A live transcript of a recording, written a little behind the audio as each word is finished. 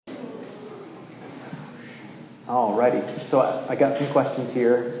Alrighty, so I got some questions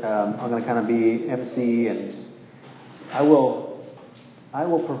here. I'm going to kind of be MC, and I will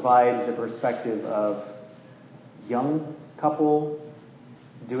provide the perspective of young couple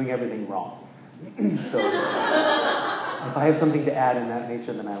doing everything wrong. So if I have something to add in that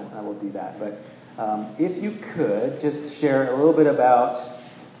nature, then I will do that. But if you could just share a little bit about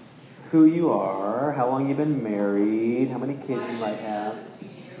who you are, how long you've been married, how many kids you might have.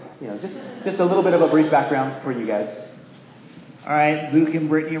 Just a little bit of a brief background for you guys. All right, Luke and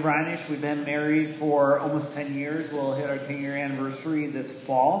Brittany Reinish, we've been married for almost 10 years. We'll hit our 10-year anniversary this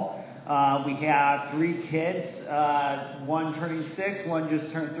fall. We have 3 kids, one turning 6, one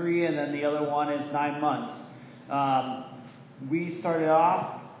just turned 3, and then the other one is 9 months. We started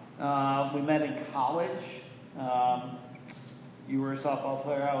off, we met in college. You were a softball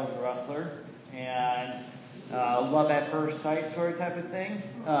player, I was a wrestler, and love at first sight sort of type of thing.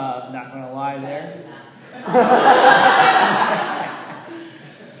 Not going to lie there.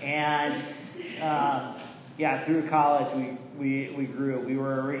 And through college we grew. We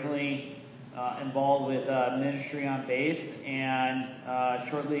were originally involved with ministry on base, and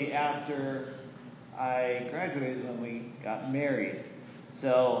shortly after I graduated is when we got married.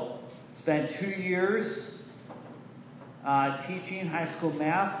 So spent 2 years teaching high school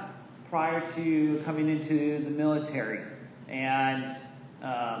math prior to coming into the military, and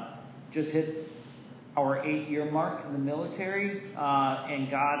just hit our 8-year mark in the military, and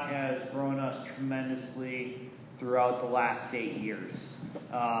God has grown us tremendously throughout the last 8 years.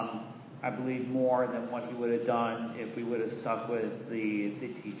 I believe more than what he would have done if we would have stuck with the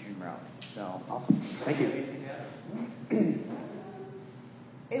teaching route. So awesome. Thank you.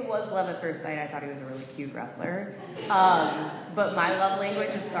 It was love at first sight. I thought he was a really cute wrestler. But my love language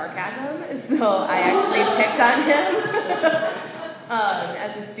is sarcasm, so I actually picked on him.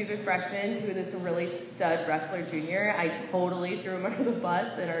 As a student freshman to this really stud wrestler junior, I totally threw him under the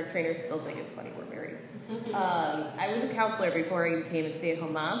bus, and our trainers still think it's funny we're married. I was a counselor before I became a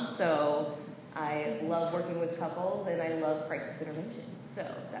stay-at-home mom, so I love working with couples, and I love crisis intervention. So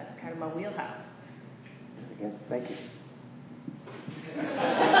that's kind of my wheelhouse. Again, thank you.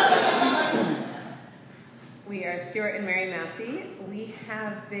 We are Stuart and Mary Massey. We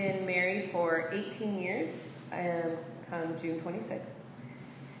have been married for 18 years, come June 26th.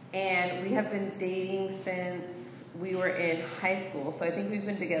 And we have been dating since we were in high school. So I think we've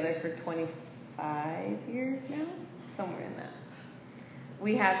been together for 25 years now, somewhere in that.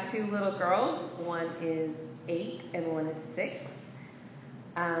 We have 2 little girls. One is 8 and one is 6.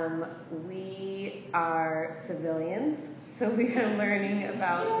 We are civilians. So we are learning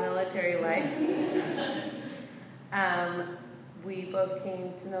about military life. We both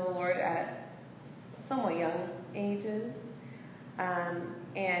came to know the Lord at somewhat young ages. And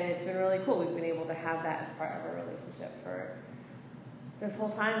it's been really cool. We've been able to have that as part of our relationship for this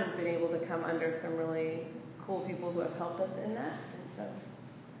whole time. We've been able to come under some really cool people who have helped us in that. And so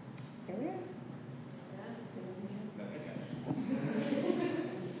here we are.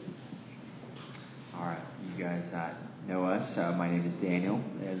 All right, you guys know us. My name is Daniel.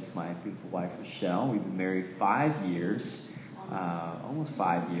 It's my beautiful wife, Rochelle. We've been married 5 years, almost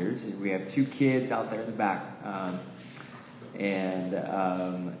 5 years. And we have 2 kids out there in the back.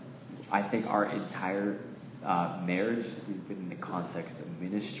 I think our entire marriage, we've been in the context of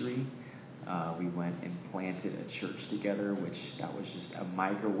ministry. We went and planted a church together, which that was just a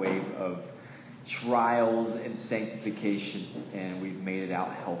microwave of trials and sanctification, and we've made it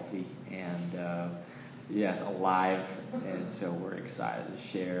out healthy and yes, alive. And so we're excited to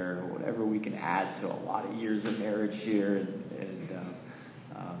share whatever we can add to a lot of years of marriage here.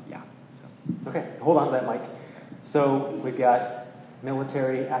 Okay, hold on to that, Mike. So we've got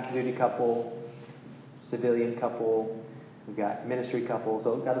military, active duty couple, civilian couple, we've got ministry couple.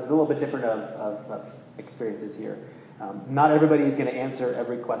 So we've got a little bit different of experiences here. Not everybody is going to answer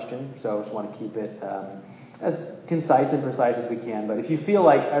every question, so I just want to keep it as concise and precise as we can. But if you feel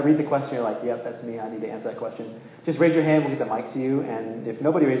like I read the question, you're like, yep, that's me, I need to answer that question, just raise your hand, we'll get the mic to you, and if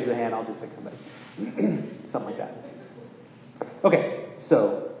nobody raises their hand, I'll just pick somebody. Something like that. Okay,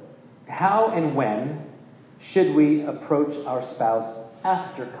 so how and when should we approach our spouse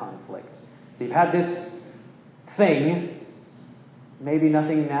after conflict? So you've had this thing, maybe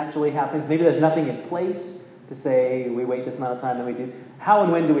nothing naturally happens, maybe there's nothing in place to say we wait this amount of time, then we do. How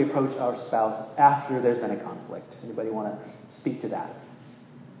and when do we approach our spouse after there's been a conflict? Anybody want to speak to that?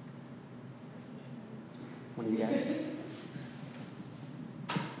 One of you guys?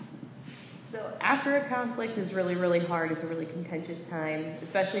 So after a conflict is really, really hard. It's a really contentious time,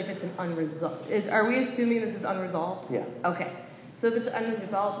 especially if it's an unresolved. Are we assuming this is unresolved? Yeah. Okay. So if it's an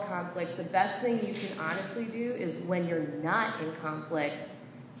unresolved conflict, the best thing you can honestly do is when you're not in conflict,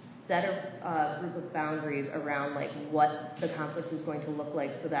 set a group of boundaries around like what the conflict is going to look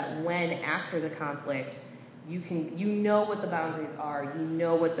like, so that when after the conflict, you know what the boundaries are, you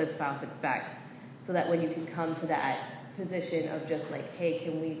know what the spouse expects, so that when you can come to that position of just like, hey,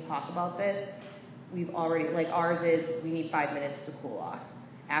 can we talk about this? We've already, like ours is, we need 5 minutes to cool off.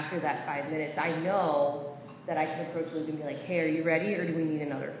 After that 5 minutes, I know that I can approach Luke and be like, hey, are you ready, or do we need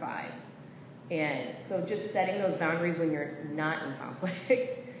another 5? And so just setting those boundaries when you're not in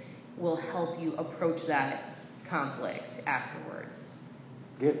conflict will help you approach that conflict afterwards.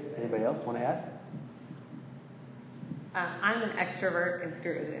 Good. Anybody else want to add? I'm an extrovert and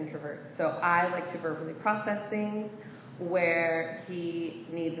Stuart is an introvert, so I like to verbally process things where he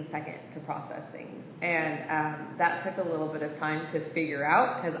needs a second to process things. And that took a little bit of time to figure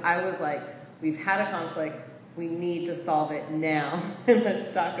out, because I was like, we've had a conflict, we need to solve it now, and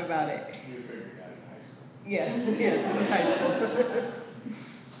let's talk about it. You figured it out in high school. Yes, in high school.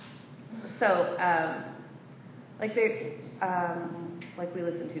 So, like we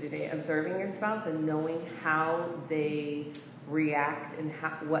listened to today, observing your spouse and knowing how they react and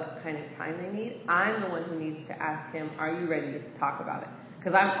what kind of time they need. I'm the one who needs to ask him, are you ready to talk about it?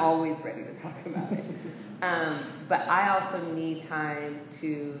 Because I'm always ready to talk about it. But I also need time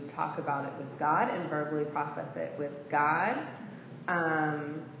to talk about it with God and verbally process it with God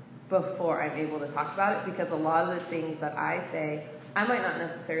before I'm able to talk about it, because a lot of the things that I say, I might not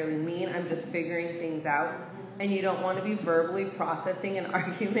necessarily mean. I'm just figuring things out. And you don't want to be verbally processing an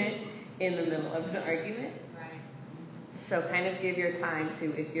argument in the middle of an argument. Right. So kind of give your time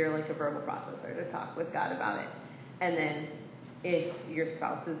to, if you're like a verbal processor, to talk with God about it. And then if your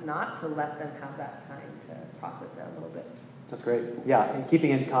spouse is not, to let them have that time to process it a little bit. That's great. Yeah, and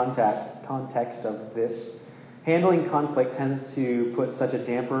keeping in context of this, handling conflict tends to put such a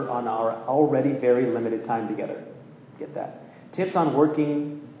damper on our already very limited time together. Get that? Tips on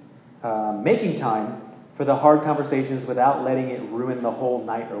making time for the hard conversations without letting it ruin the whole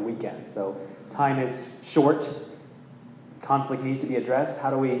night or weekend. So time is short. Conflict needs to be addressed. How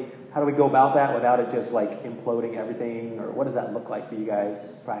do we go about that without it just like imploding everything? Or what does that look like for you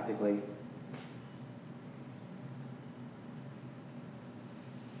guys practically?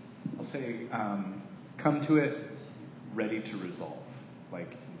 I'll say, come to it ready to resolve.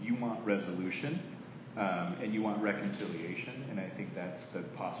 Like, you want resolution, and you want reconciliation, and I think that's the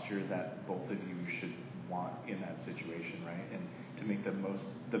posture that both of you should want in that situation, right? And to make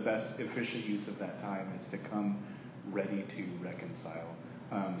the best efficient use of that time is to come ready to reconcile.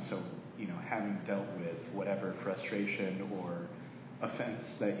 So, having dealt with whatever frustration or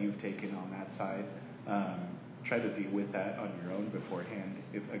offense that you've taken on that side, try to deal with that on your own beforehand.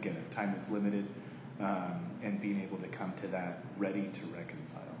 If time is limited, and being able to come to that ready to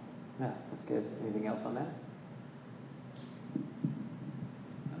reconcile. Yeah, that's good. Anything else on that?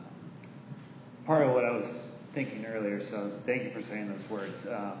 Part of what I was thinking earlier, so thank you for saying those words.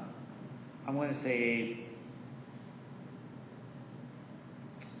 I'm going to say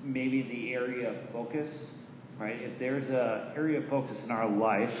maybe the area of focus, right? If there's an area of focus in our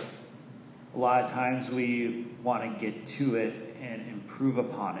life, a lot of times we want to get to it and improve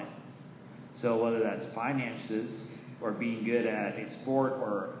upon it. So whether that's finances or being good at a sport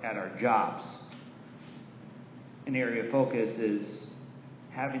or at our jobs, an area of focus is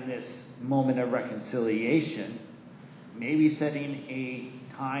having this moment of reconciliation, maybe setting a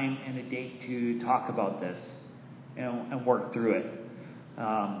time and a date to talk about this and work through it.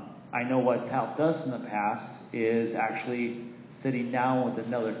 I know what's helped us in the past is actually sitting down with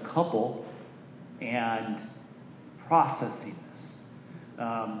another couple and processing this.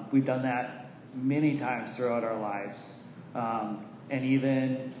 We've done that many times throughout our lives. And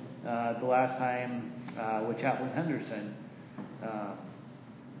even the last time with Chaplain Henderson,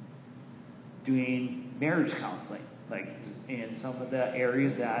 doing marriage counseling, like in some of the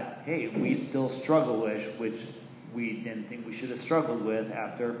areas that, hey, we still struggle with, which we didn't think we should have struggled with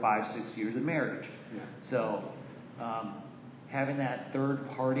after 5-6 years of marriage. Yeah. So having that third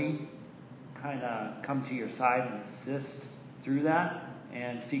party kind of come to your side and assist through that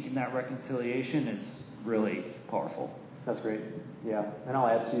and seeking that reconciliation is really powerful. That's great. Yeah. And I'll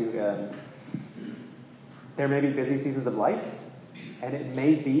add to, there may be busy seasons of life, and it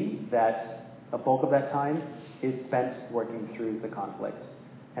may be that a bulk of that time is spent working through the conflict.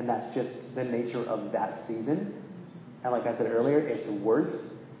 And that's just the nature of that season. And like I said earlier, it's worth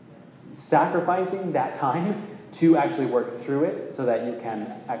sacrificing that time to actually work through it so that you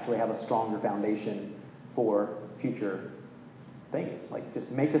can actually have a stronger foundation for future things. Like, just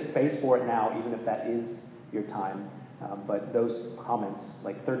make the space for it now, even if that is your time. But those comments,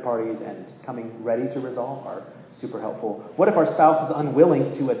 like third parties and coming ready to resolve, are super helpful. What if our spouse is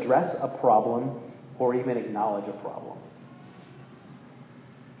unwilling to address a problem or even acknowledge a problem?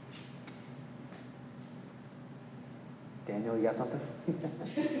 Daniel, you got something?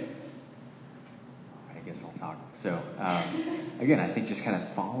 I guess I'll talk. So, again, I think just kind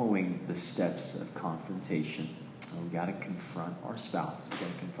of following the steps of confrontation. We got to confront our spouse. We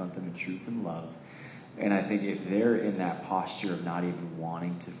got to confront them in truth and love. And I think if they're in that posture of not even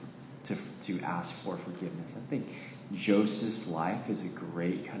wanting to ask for forgiveness, I think Joseph's life is a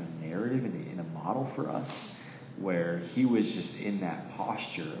great kind of narrative and a model for us, where he was just in that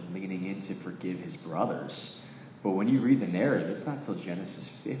posture of leaning in to forgive his brothers. But when you read the narrative, it's not till Genesis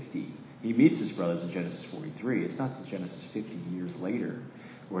 50. He meets his brothers in Genesis 43. It's not till Genesis 50 years later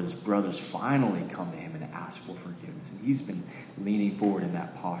where his brothers finally come to him and ask for forgiveness. And he's been leaning forward in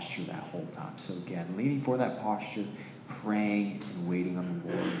that posture that whole time. So again, leaning forward that posture, praying and waiting on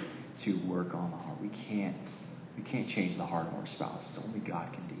the Lord to work on the heart. We can't change the heart of our spouse. Only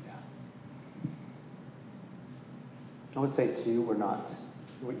God can do that. I would say too,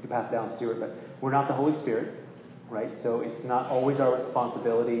 we can pass it down to Stuart, but we're not the Holy Spirit, right? So it's not always our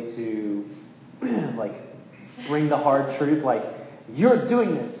responsibility to bring the hard truth, like, you're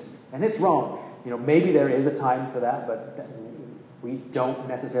doing this and it's wrong. Maybe there is a time for that, but we don't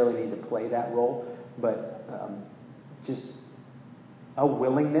necessarily need to play that role. But just a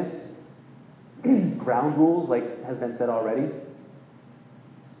willingness, ground rules, like has been said already.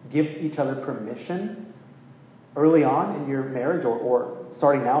 Give each other permission early on in your marriage, or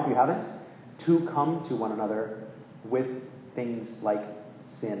starting now if you haven't, to come to one another with things like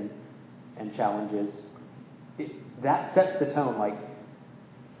sin and challenges. That sets the tone. Like,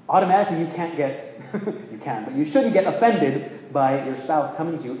 automatically you can't get, you can, but you shouldn't get offended by your spouse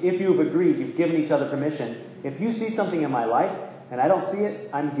coming to you if you've agreed, you've given each other permission. If you see something in my life and I don't see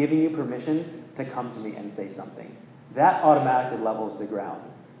it, I'm giving you permission to come to me and say something. That automatically levels the ground.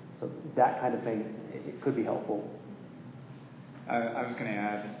 So that kind of thing, it could be helpful. I was going to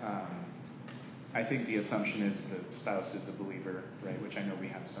add, I think the assumption is the spouse is a believer, right? Which I know we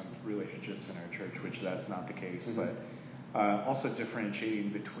have some relationships in our church which that's not the case. Mm-hmm. But also differentiating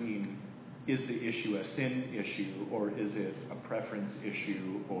between, is the issue a sin issue, or is it a preference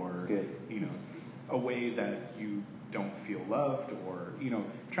issue, or a way that you don't feel loved, or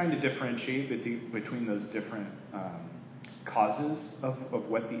trying to differentiate between those different causes of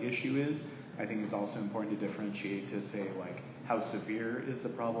what the issue is. I think it's also important to differentiate to say, like, how severe is the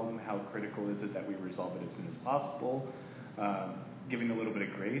problem, how critical is it that we resolve it as soon as possible, giving a little bit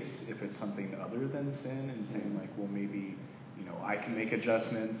of grace if it's something other than sin, and saying, like, well, maybe I can make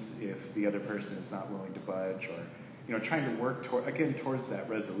adjustments if the other person is not willing to budge, or trying to work towards that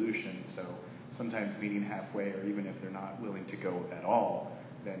resolution. So sometimes meeting halfway, or even if they're not willing to go at all,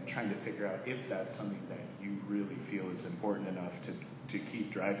 then trying to figure out if that's something that you really feel is important enough to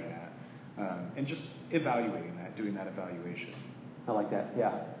keep driving at, and just evaluating that, doing that evaluation. I like that.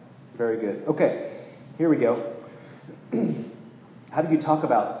 Yeah, very good. Okay, here we go. How do you talk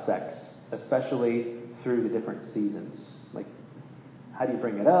about sex, especially through the different seasons? Like, how do you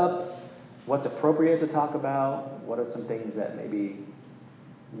bring it up? What's appropriate to talk about? What are some things that maybe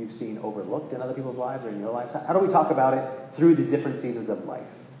you've seen overlooked in other people's lives or in your life? How do we talk about it through the different seasons of life?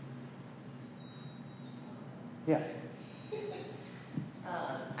 Yeah.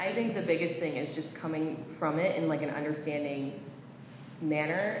 I think the biggest thing is just coming from it in like an understanding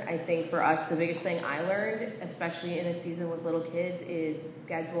manner. I think for us, the biggest thing I learned, especially in a season with little kids, is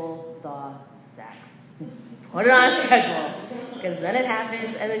schedule the sex. Put it on a schedule, because then it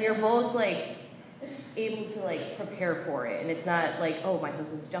happens, and then you're both like able to like prepare for it, and it's not like, oh, my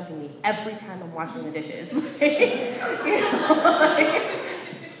husband's jumping me every time I'm washing the dishes.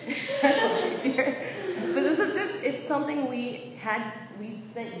 But this is just, it's something we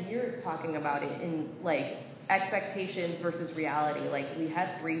spent years talking about it in like expectations versus reality. Like, we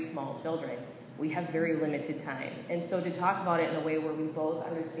had 3 small children. We have very limited time. And so to talk about it in a way where we both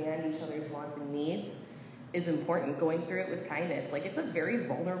understand each other's wants and needs is important. Going through it with kindness. Like, it's a very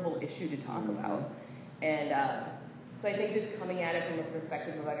vulnerable issue to talk about. And so I think just coming at it from a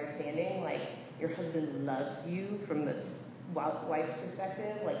perspective of understanding, like, your husband loves you from the wife's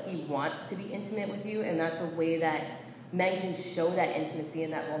perspective. Like, he wants to be intimate with you, and that's a way that men can show that intimacy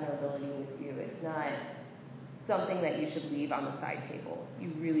and that vulnerability with you. It's not something that you should leave on the side table.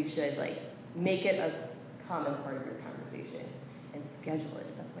 You really should, like, make it a common part of your conversation and schedule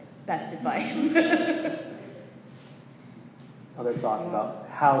it. That's my best advice. Other thoughts about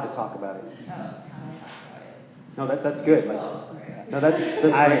how to talk about it? How to talk about it. No, that's good. Like, no, that's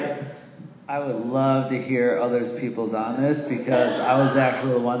great. I would love to hear others people's on this because I was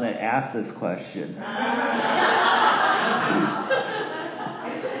actually the one that asked this question.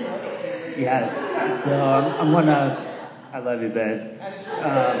 Yes, so I'm gonna. I love you, babe.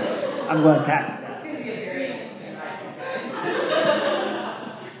 I'm going to pass it.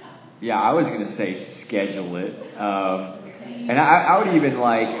 Yeah, I was going to say schedule it. And I would even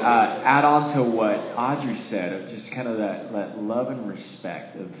add on to what Audrey said of just kind of that love and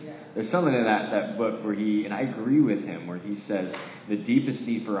respect. There's something in that book where and I agree with him, where he says the deepest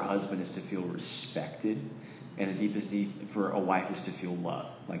need for a husband is to feel respected, and the deepest need for a wife is to feel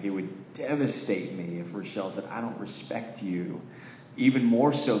loved. Like, it would devastate me if Rochelle said, I don't respect you, even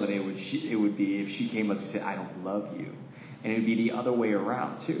more so than it would be if she came up and said, I don't love you. And it would be the other way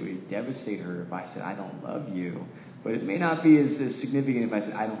around, too. It would devastate her if I said, I don't love you. But it may not be as significant if I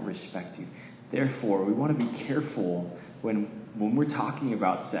said, I don't respect you. Therefore, we want to be careful when we're talking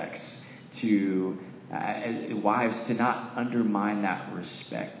about sex to wives to not undermine that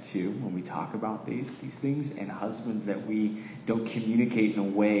respect, too, when we talk about these things. And husbands, that we don't communicate in a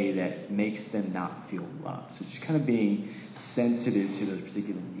way that makes them not feel loved. So just kind of being sensitive to those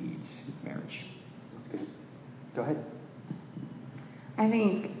particular needs of marriage. That's good. Go ahead. I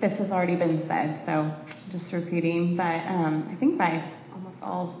think this has already been said, so just repeating, but I think by almost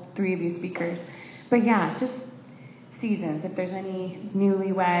all three of you speakers. But yeah, just seasons. If there's any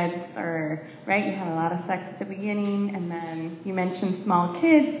newlyweds or, right, you have a lot of sex at the beginning, and then you mentioned small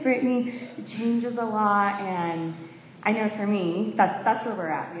kids, Brittany, it changes a lot, and I know for me, that's where we're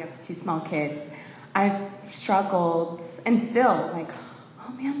at. We have 2 small kids. I've struggled, and still,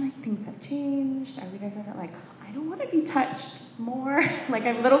 oh man, things have changed. I don't want to be touched more. I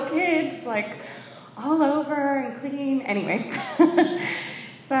have little kids, all over and clean. Anyway.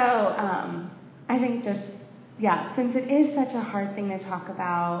 So, I think since it is such a hard thing to talk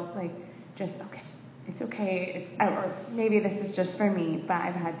about, it's okay. Or maybe this is just for me,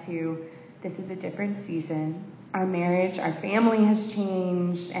 but this is a different season. Our marriage, our family has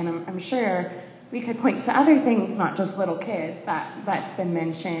changed, and I'm sure we could point to other things, not just little kids, that's been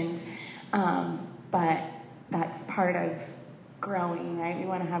mentioned. But that's part of growing, right? We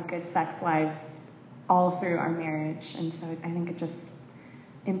want to have good sex lives all through our marriage. And so I think it's just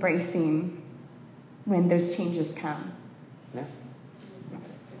embracing when those changes come. Yeah.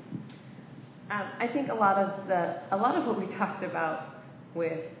 I think a lot of what we talked about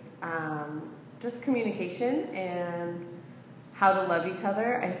with just communication and how to love each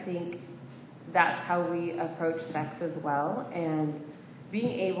other, I think that's how we approach sex as well. And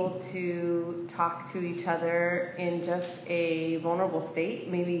being able to talk to each other in just a vulnerable state,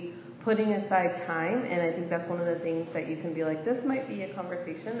 maybe putting aside time. And I think that's one of the things that you can be like, this might be a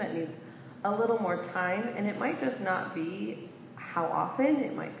conversation that needs a little more time. And it might just not be how often.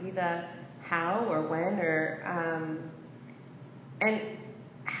 It might be the how or when, or and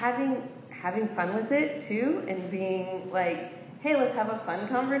having fun with it too, and being like, hey, let's have a fun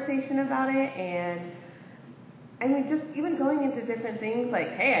conversation about it. And I mean, just even going into different things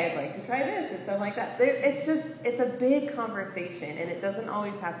like, hey, I'd like to try this or something like that. It's a big conversation, and it doesn't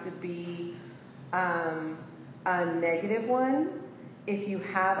always have to be a negative one. If you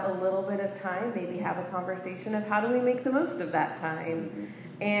have a little bit of time, maybe have a conversation of how do we make the most of that time.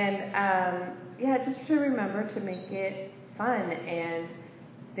 And just to remember to make it fun and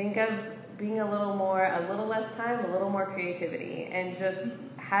think of being a little less time, a little more creativity, and just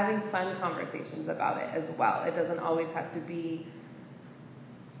having fun conversations about it as well. It doesn't always have to be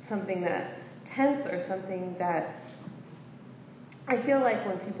something that's tense or something that's, I feel like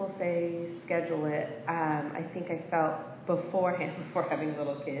when people say schedule it, I think I felt beforehand, before having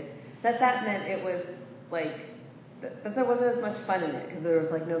little kids, that meant it was that there wasn't as much fun in it, because there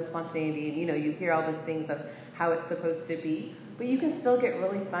was no spontaneity, and you hear all these things of how it's supposed to be, but you can still get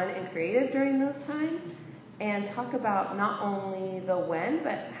really fun and creative during those times and talk about not only the when,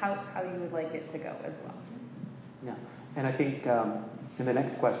 but how you would like it to go as well. Yeah, and I think in the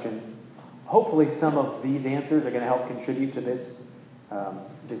next question, hopefully some of these answers are going to help contribute to this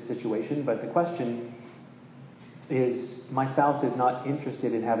situation, but the question is, my spouse is not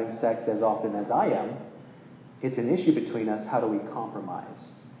interested in having sex as often as I am. It's an issue between us. How do we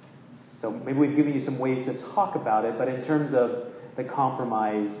compromise? So maybe we've given you some ways to talk about it, but in terms of the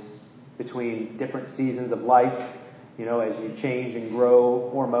compromise between different seasons of life, as you change and grow,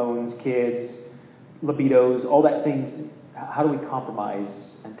 hormones, kids, libidos, all that thing, how do we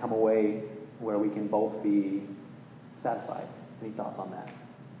compromise and come away where we can both be satisfied? Any thoughts on that?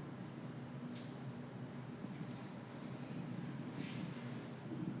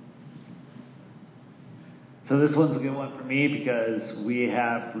 So this one's a good one for me because we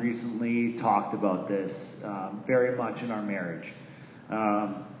have recently talked about this very much in our marriage.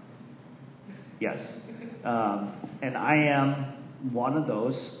 Yes. And I am one of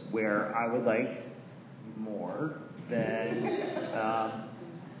those where I would like more than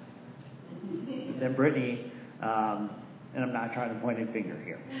Brittany, and I'm not trying to point a finger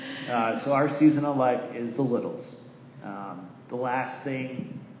here. So our season of life is the littles. The last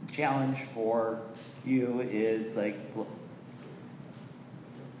thing, challenge for you is like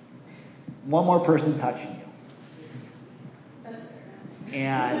one more person touching you.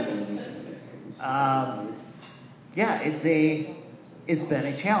 And it's been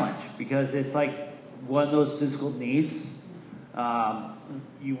a challenge because it's like one of those physical needs.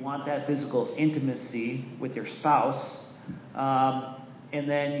 You want that physical intimacy with your spouse, and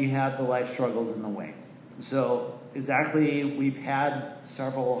then you have the life struggles in the way. So we've had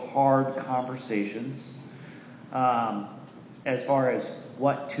several hard conversations as far as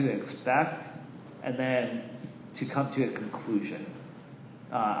what to expect, and then to come to a conclusion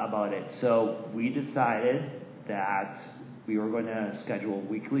about it. So we decided that we were going to schedule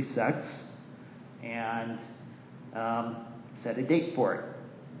weekly sex and set a date for it.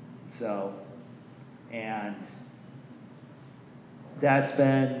 So, and that's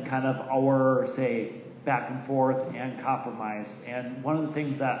been kind of our, back and forth and compromise. And one of the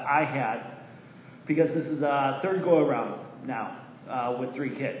things that I had, because this is a third go around now with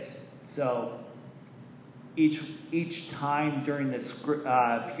 3 kids. So each time during this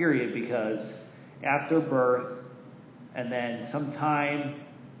period, because after birth and then sometime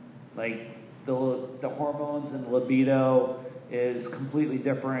like the hormones and the libido is completely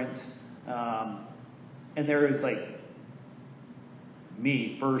different. And there is like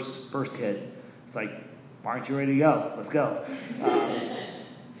me, first kid. It's like, aren't you ready to go? Let's go.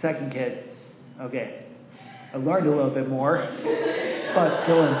 Second kid, okay. I learned a little bit more, but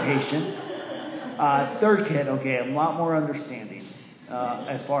still impatient. Third kid, okay, I'm a lot more understanding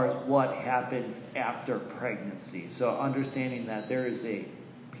as far as what happens after pregnancy. So understanding that there is a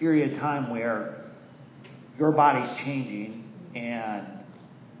period of time where your body's changing, and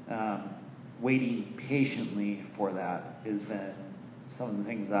waiting patiently for that has been some of the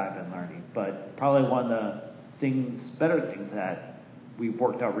things that I've been learning. But probably one of the better things that we've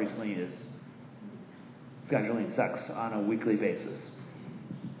worked out recently is scheduling sex on a weekly basis.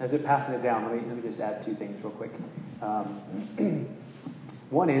 As it passes it down, let me just add 2 things real quick.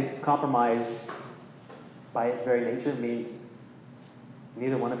 One is compromise by its very nature means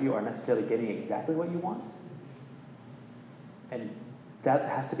neither one of you are necessarily getting exactly what you want. And that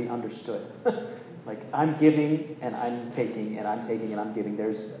has to be understood. Like, I'm giving and I'm taking and I'm taking and I'm giving.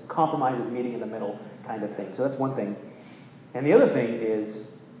 There's compromises, meeting in the middle kind of thing. So that's one thing. And the other thing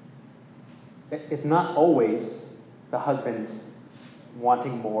is, it's not always the husband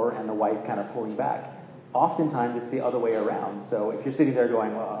wanting more and the wife kind of pulling back. Oftentimes it's the other way around. So if you're sitting there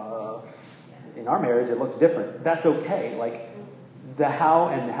going, in our marriage it looks different, that's okay. Like, the how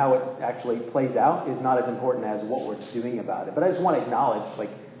and how it actually plays out is not as important as what we're doing about it. But I just want to acknowledge,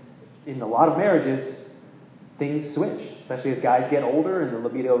 like, in a lot of marriages, things switch, especially as guys get older and the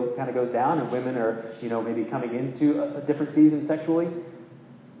libido kind of goes down and women are, maybe coming into a different season sexually.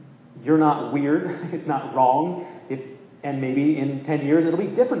 You're not weird. It's not wrong. And maybe in 10 years it'll be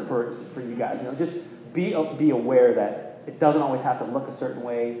different for you guys. Just be aware that it doesn't always have to look a certain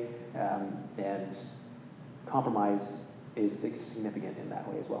way, and compromise is significant in that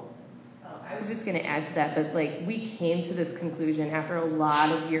way as well. I was just going to add to that, but like, we came to this conclusion after a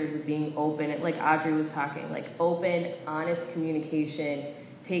lot of years of being open, like Audrey was talking, like open, honest communication,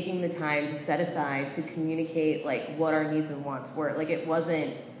 taking the time to set aside to communicate like what our needs and wants were. Like, it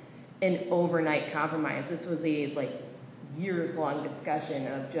wasn't an overnight compromise. This was a like years-long discussion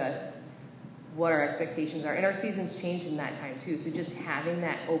of just what our expectations are. And our seasons changed in that time too. So just having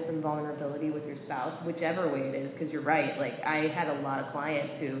that open vulnerability with your spouse, whichever way it is, because you're right, like I had a lot of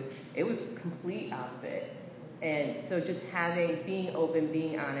clients who it was complete opposite. And so just being open,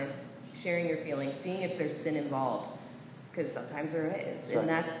 being honest, sharing your feelings, seeing if there's sin involved, because sometimes there is. Sure. And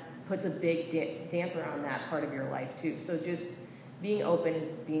that puts a big damper on that part of your life too. So just being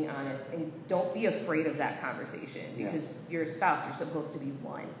open, being honest, and don't be afraid of that conversation, because your spouse, you're supposed to be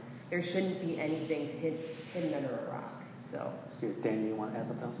one. There shouldn't be anything hidden under a rock. So. That's good. Dan, you want to add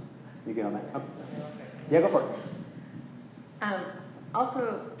something else? You get on that. Oh. Yeah, go for it.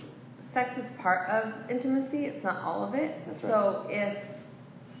 Also, sex is part of intimacy. It's not all of it. That's so if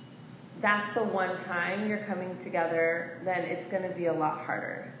that's the one time you're coming together, then it's going to be a lot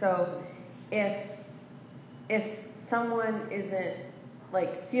harder. So if someone isn't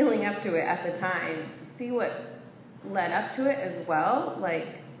like feeling up to it at the time, see what led up to it as well,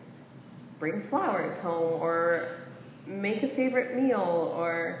 like bring flowers home, or make a favorite meal,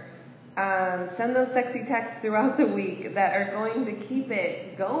 or send those sexy texts throughout the week that are going to keep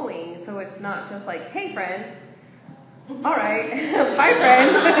it going, so it's not just like, hey friend, all right, bye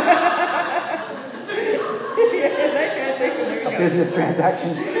friend. A business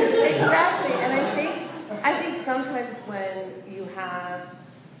transaction. Exactly, and I think sometimes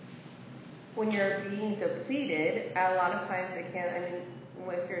when you're being depleted, a lot of times it can,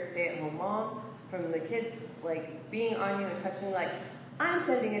 if you're a stay-at-home mom, from the kids, like, being on you and touching, like, I'm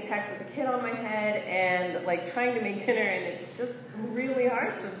sending a text with a kid on my head and, like, trying to make dinner, and it's just really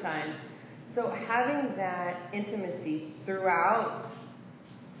hard sometimes. So having that intimacy throughout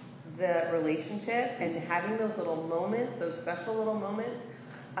the relationship and having those little moments, those special little moments,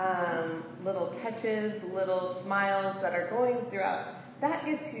 little touches, little smiles that are going throughout, that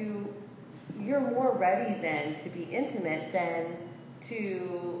gets you're more ready then to be intimate than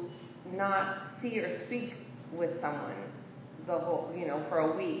to not see or speak with someone the whole, for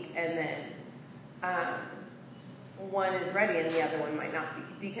a week, and then one is ready and the other one might not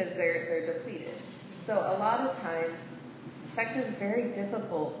be because they're depleted. So a lot of times, sex is very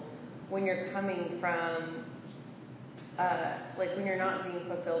difficult when you're coming from, when you're not being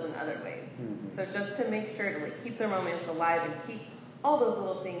fulfilled in other ways. Mm-hmm. So just to make sure to keep the romance alive and keep all those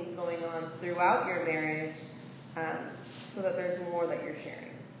little things going on throughout your marriage, so that there's more that you're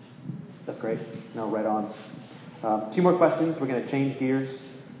sharing. That's great. No, right on. 2 more questions. We're going to change gears.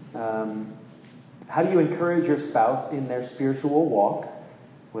 How do you encourage your spouse in their spiritual walk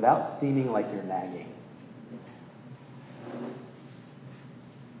without seeming like you're nagging?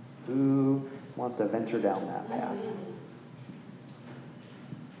 Who wants to venture down that path?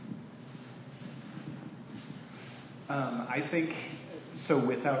 I think, so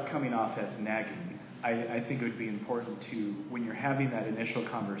without coming off as nagging, I think it would be important to, when you're having that initial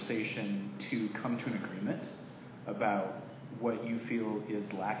conversation, to come to an agreement about what you feel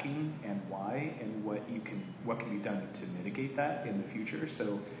is lacking and why, and what can be done to mitigate that in the future.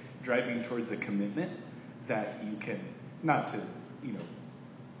 So driving towards a commitment that you can, not to,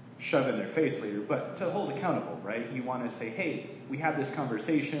 shove in their face later, but to hold accountable, right? You want to say, hey, we had this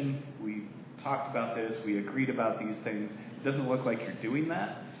conversation, we talked about this, we agreed about these things. It doesn't look like you're doing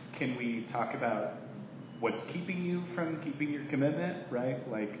that. Can we talk about what's keeping you from keeping your commitment, right?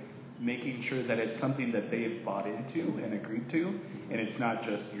 Like making sure that it's something that they've bought into and agreed to, and it's not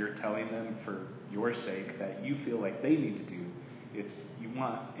just you're telling them for your sake that you feel like they need to do. It's you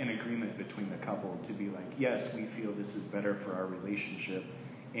want an agreement between the couple to be like, yes, we feel this is better for our relationship,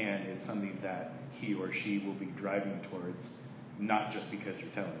 and it's something that he or she will be driving towards, not just because you're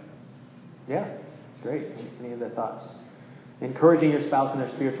telling them. Yeah, it's great. Any other thoughts? Encouraging your spouse in their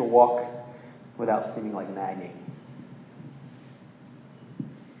spiritual walk without seeming like nagging.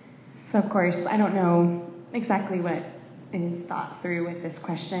 So, of course, I don't know exactly what is thought through with this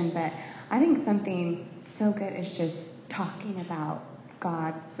question, but I think something so good is just talking about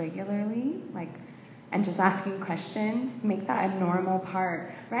God regularly, and just asking questions. Make that a normal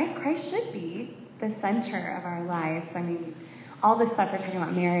part, right? Christ should be the center of our lives. All this stuff we're talking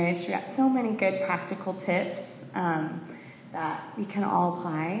about marriage, we got so many good practical tips that we can all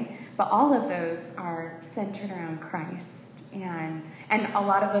apply, but all of those are centered around Christ. And a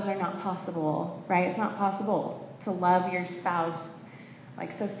lot of those are not possible, right? It's not possible to love your spouse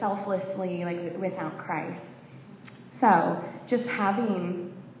so selflessly, without Christ. So just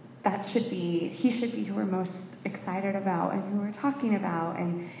having that he should be who we're most excited about and who we're talking about.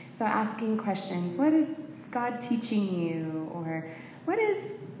 And so asking questions, what is God teaching you? Or what is,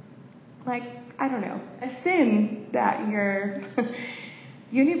 I don't know, a sin that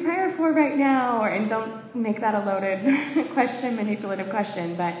you need prayer for right now? And don't make that a loaded manipulative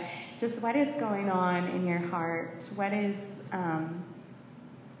question, but just what is going on in your heart? What is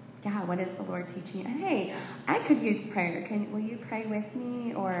the Lord teaching you? And hey, I could use prayer. Will you pray with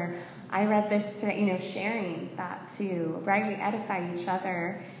me? Or I read this today, sharing that too, right? We edify each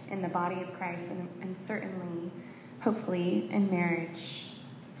other in the body of Christ, and certainly, hopefully, in marriage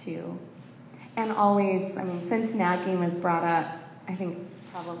too. And always, since nagging was brought up, I think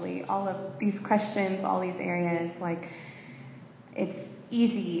probably all of these questions, all these areas, it's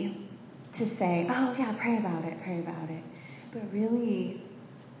easy to say, oh yeah, pray about it. But really,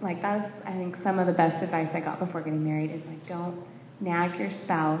 that was, I think, some of the best advice I got before getting married is don't nag your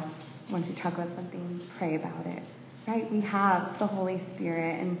spouse. Once you talk about something, pray about it, right? We have the Holy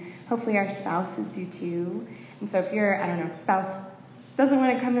Spirit, and hopefully our spouses do too. And so if your, spouse doesn't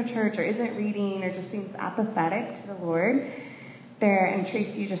want to come to church or isn't reading or just seems apathetic to the Lord, and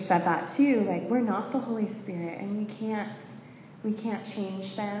Tracy, you just said that too, like we're not the Holy Spirit and we can't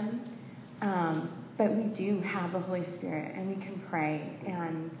change them. But we do have the Holy Spirit and we can pray.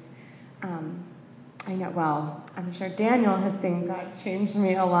 And I know, well, I'm sure Daniel has seen God change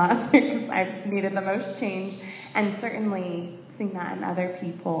me a lot because I've needed the most change, and certainly seen that in other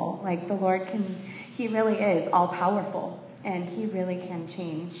people. Like the Lord He really is all powerful, and He really can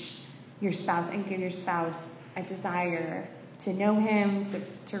change your spouse and give your spouse a desire to know Him,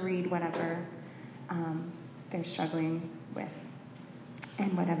 to read whatever they're struggling with,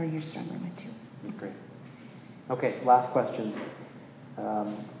 and whatever you're struggling with too. That's great. Okay, last question.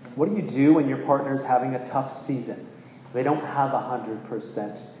 What do you do when your partner's having a tough season? They don't have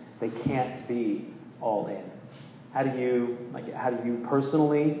 100%. They can't be all in. How do you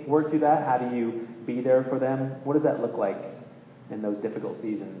personally work through that? How do you be there for them? What does that look like in those difficult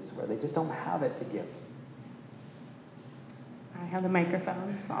seasons where they just don't have it to give? I have the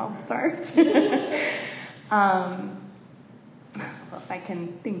microphone, so I'll start. Well, if I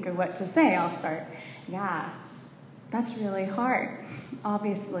can think of what to say, I'll start. Yeah, that's really hard.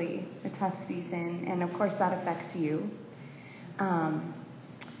 Obviously, a tough season, and of course that affects you. But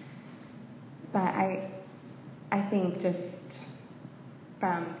I think just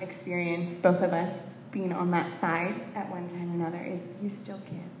from experience, both of us being on that side at one time or another, is you still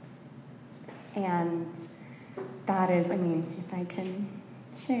give. And that is, if I can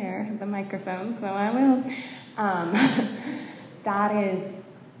share the microphone, so I will.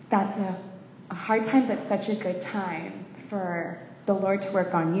 That's a hard time, but such a good time for the Lord to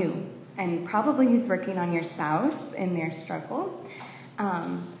work on you. And probably He's working on your spouse in their struggle.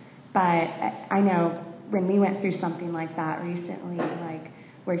 But I know when we went through something like that recently, like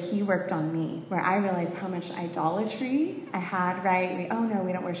where He worked on me, where I realized how much idolatry I had, right? We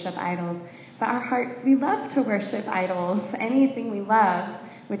don't worship idols. But our hearts, we love to worship idols. Anything we love,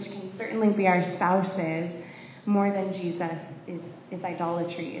 which can certainly be our spouses, more than Jesus is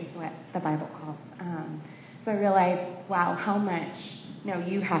idolatry, is what the Bible calls. So I realized, wow, how much,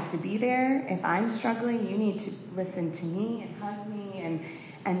 you have to be there. If I'm struggling, you need to listen to me and hug me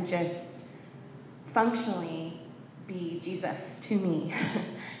and just functionally be Jesus to me.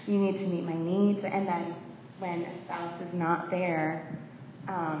 You need to meet my needs. And then when a spouse is not there,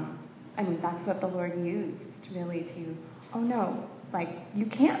 that's what the Lord used really to, you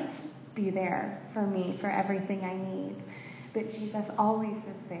can't be there for me, for everything I need. But Jesus always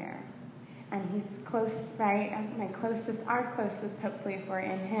is there. And He's close, right? Our closest, hopefully, if we're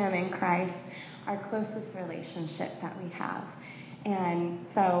in Him, in Christ, our closest relationship that we have. And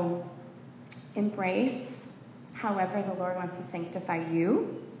so embrace however the Lord wants to sanctify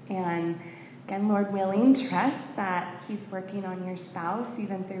you. And again, Lord willing, trust that He's working on your spouse,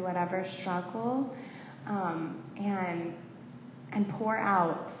 even through whatever struggle, and pour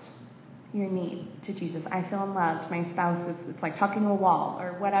out your need to Jesus. I feel loved. My spouse it's like talking to a wall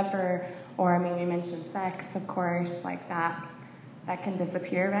or whatever. Or we mentioned sex, of course, like that can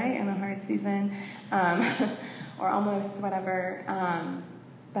disappear, right, in a hard season, or almost whatever.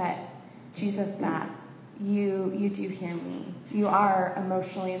 But Jesus, that you do hear me. You are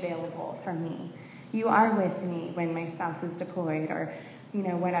emotionally available for me. You are with me when my spouse is deployed, or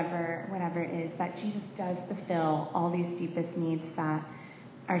whatever it is. That Jesus does fulfill all these deepest needs that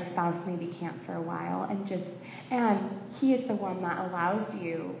our spouse maybe can't for a while, and He is the one that allows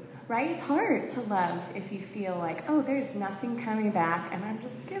you, right? It's hard to love if you feel like, there's nothing coming back, and I'm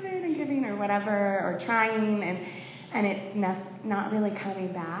just giving and giving or whatever, or trying, and it's not really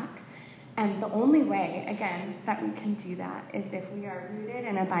coming back. And the only way, again, that we can do that is if we are rooted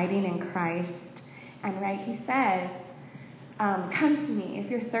and abiding in Christ. And right, He says, come to me if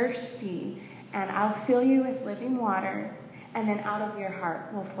you're thirsty, and I'll fill you with living water. And then out of your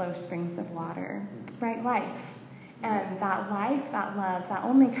heart will flow springs of water, right? Life. And that life, that love, that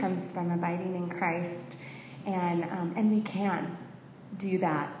only comes from abiding in Christ. And we can do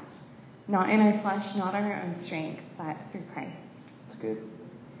that. Not in our flesh, not in our own strength, but through Christ. That's good.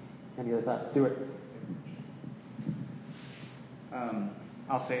 Any other thoughts? Stuart?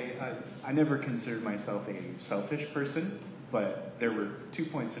 I'll say I never considered myself a selfish person, but there were 2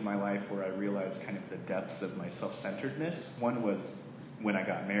 points in my life where I realized kind of the depths of my self-centeredness. One was when I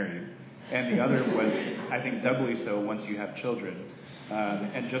got married, and the other was, I think, doubly so once you have children,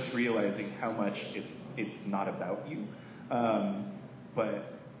 and just realizing how much it's not about you,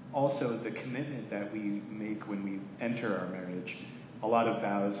 but also the commitment that we make when we enter our marriage. A lot of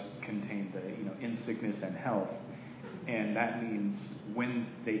vows contain the in sickness and health, and that means when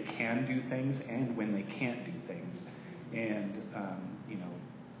they can do things and when they can't do things. And,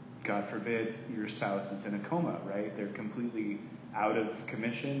 God forbid your spouse is in a coma, right? They're completely out of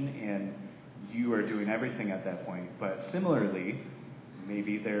commission and you are doing everything at that point. But similarly,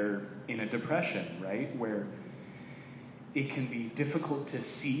 maybe they're in a depression, right? Where it can be difficult to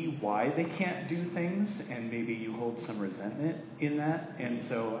see why they can't do things, and maybe you hold some resentment in that. And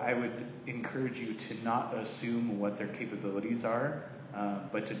so I would encourage you to not assume what their capabilities are,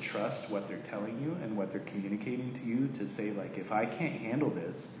 but to trust what they're telling you and what they're communicating to you, to say, like, if I can't handle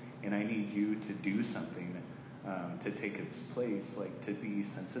this and I need you to do something to take its place, like, to be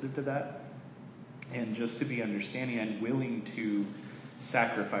sensitive to that and just to be understanding and willing to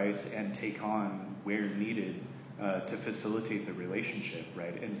sacrifice and take on where needed to facilitate the relationship,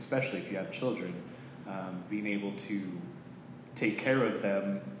 right? And especially if you have children, being able to take care of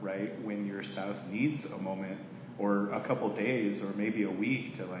them, right, when your spouse needs a moment or a couple days or maybe a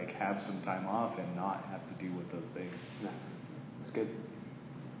week to, like, have some time off and not have to deal with those things. No, that's good.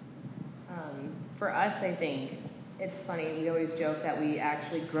 For us, I think it's funny. We always joke that we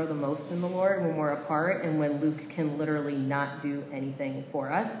actually grow the most in the Lord when we're apart and when Luke can literally not do anything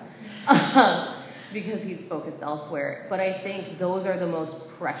for us because he's focused elsewhere. But I think those are the most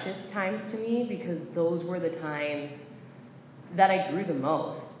precious times to me because those were the times that I grew the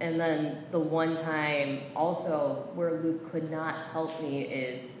most. And then the one time also where Luke could not help me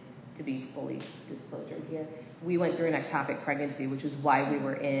is, to be fully disclosure here, we went through an ectopic pregnancy, which is why we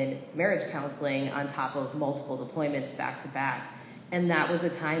were in marriage counseling on top of multiple deployments back to back. And that was a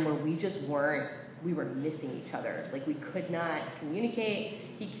time where we were missing each other. Like, we could not communicate.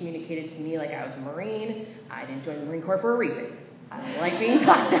 He communicated to me like I was a Marine. I didn't join the Marine Corps for a reason. I don't like being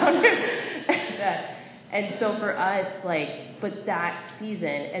talked down. And so for us, like, but that season,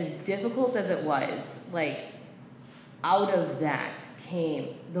 as difficult as it was, like, out of that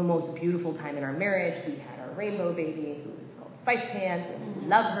came the most beautiful time in our marriage. We had our rainbow baby, who is called Spice Pants, and we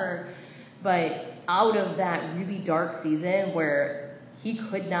love her. But out of that really dark season where he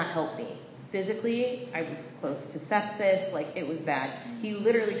could not help me physically, I was close to sepsis, like, it was bad. He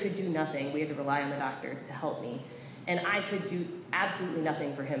literally could do nothing. We had to rely on the doctors to help me. And I could do absolutely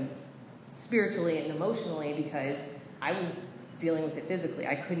nothing for him spiritually and emotionally because I was dealing with it physically.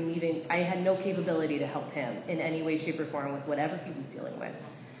 I had no capability to help him in any way, shape, or form with whatever he was dealing with.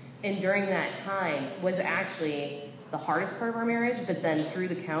 And during that time was actually the hardest part of our marriage, but then through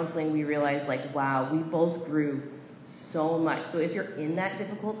the counseling, we realized, like, wow, we both grew so much. So if you're in that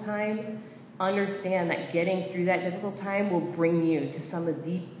difficult time, understand that getting through that difficult time will bring you to some of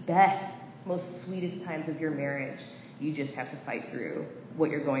the best, most sweetest times of your marriage. You just have to fight through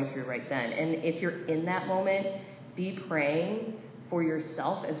what you're going through right then. And if you're in that moment, be praying for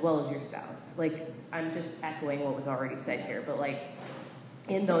yourself as well as your spouse. Like, I'm just echoing what was already said here, but, like,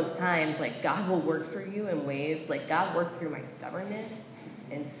 in those times, like, God will work through you in ways, like, God worked through my stubbornness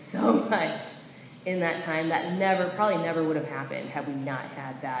and so much in that time that probably never would have happened had we not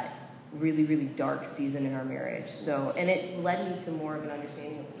had that really, really dark season in our marriage. So, and it led me to more of an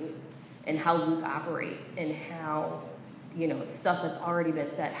understanding of Luke and how Luke operates and how, stuff that's already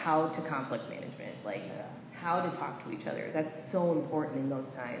been said, how to conflict management, like, how to talk to each other. That's so important in those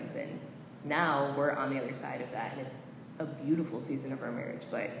times. And now we're on the other side of that, and it's a beautiful season of our marriage.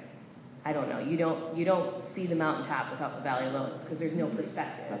 But I don't know. You don't see the mountaintop without the valley low, because there's no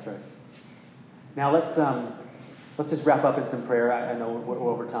perspective. That's right. Now let's just wrap up in some prayer. I know we're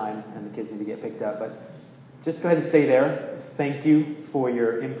over time, and the kids need to get picked up, but just go ahead and stay there. Thank you for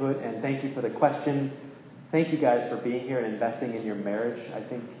your input, and thank you for the questions. Thank you guys for being here and investing in your marriage. I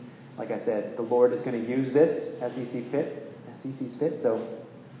think, like I said, the Lord is going to use this as He sees fit. So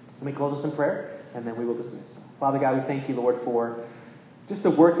let me close with some prayer, and then we will dismiss. Father God, we thank you, Lord, for just the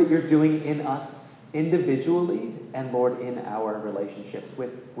work that you're doing in us individually, and Lord, in our relationships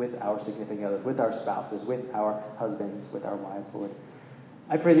with our significant others, with our spouses, with our husbands, with our wives, Lord.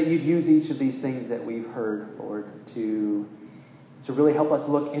 I pray that you'd use each of these things that we've heard, Lord, to really help us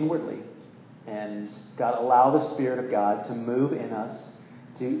look inwardly. And God, allow the Spirit of God to move in us,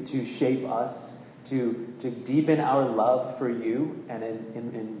 to shape us, to deepen our love for you, and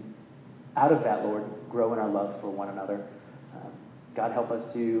in out of that, Lord, grow in our love for one another. God, help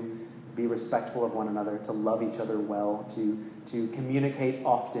us to be respectful of one another, to love each other well, to communicate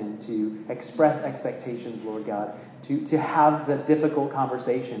often, to express expectations, Lord God, to have the difficult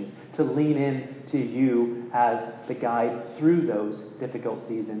conversations, to lean in to you as the guide through those difficult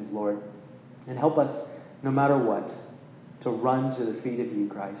seasons, Lord. And help us, no matter what, to run to the feet of you,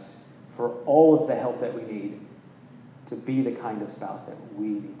 Christ, for all of the help that we need to be the kind of spouse that we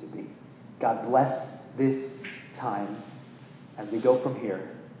need to be. God, bless this time as we go from here.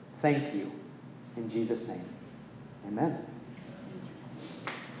 Thank you. In Jesus' name. Amen.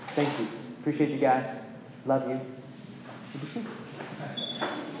 Thank you. Appreciate you guys. Love you. Good to see you.